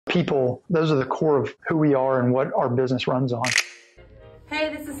people, those are the core of who we are and what our business runs on.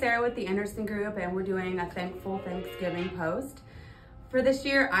 Hey, this is Sarah with the Anderson Group, and we're doing a Thankful Thanksgiving post. For this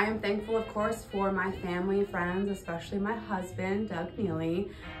year, I am thankful, of course, for my family, friends, especially my husband, Doug Neely.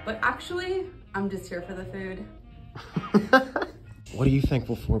 But actually, I'm just here for the food. What are you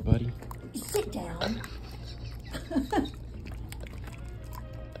thankful for, buddy? Sit down.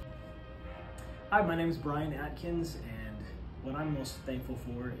 Hi, my name is Brian Atkins, and what I'm most thankful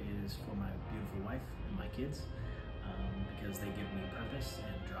for is for my beautiful wife and my kids, because they give me purpose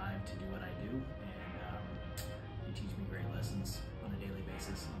and drive to do what I do, and they teach me great lessons on a daily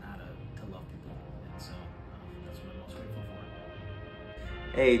basis on how to love people, and so that's what I'm most grateful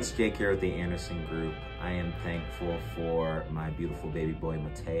for. Hey, it's Jake here with the Anderson Group. I am thankful for my beautiful baby boy,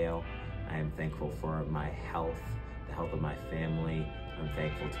 Mateo. I am thankful for my health, the health of my family. I'm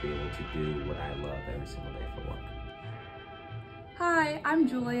thankful to be able to do what I love every single day for work. Hi, I'm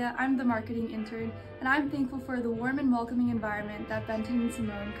Julia. I'm the marketing intern, and I'm thankful for the warm and welcoming environment that Benton and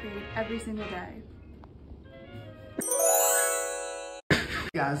Simone create every single day. Hey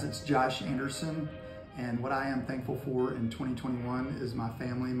guys, it's Josh Anderson, and what I am thankful for in 2021 is my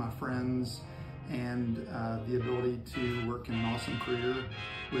family, my friends, and the ability to work in an awesome career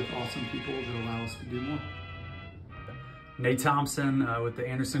with awesome people that allow us to do more. Nate Thompson with the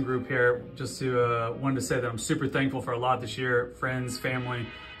Anderson Group here. Just wanted to say that I'm super thankful for a lot this year. Friends, family,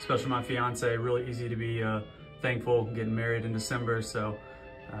 especially my fiance. Really easy to be thankful, getting married in December. So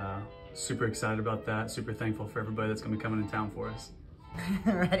super excited about that. Super thankful for everybody that's gonna be coming in town for us.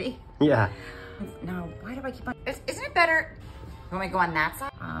 Ready? Yeah. No, why do I keep on? Isn't it better when we go on that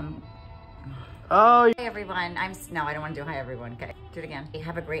side? Oh, Hey everyone, no, I don't want to do hi everyone. Okay, do it again.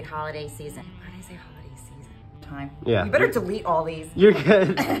 Have a great holiday season. Why did I say holiday season? Time. Yeah. You better delete all these. You're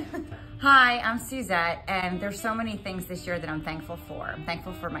good. Hi, I'm Suzette, and there's so many things this year that I'm thankful for. I'm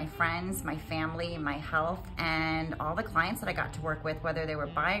thankful for my friends, my family, my health, and all the clients that I got to work with, whether they were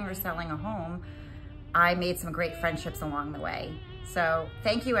buying or selling a home. I made some great friendships along the way. So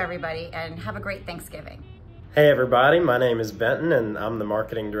thank you everybody, and have a great Thanksgiving. Hey everybody, my name is Benton and I'm the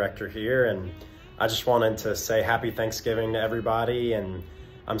marketing director here, and I just wanted to say happy Thanksgiving to everybody, and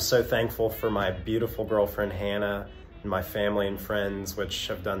I'm so thankful for my beautiful girlfriend Hannah and my family and friends, which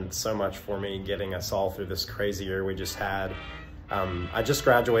have done so much for me, getting us all through this crazy year we just had. I just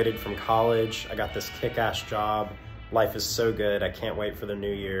graduated from college. I got this kick-ass job. Life is so good. I can't wait for the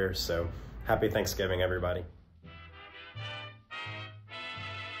new year. So happy Thanksgiving, everybody.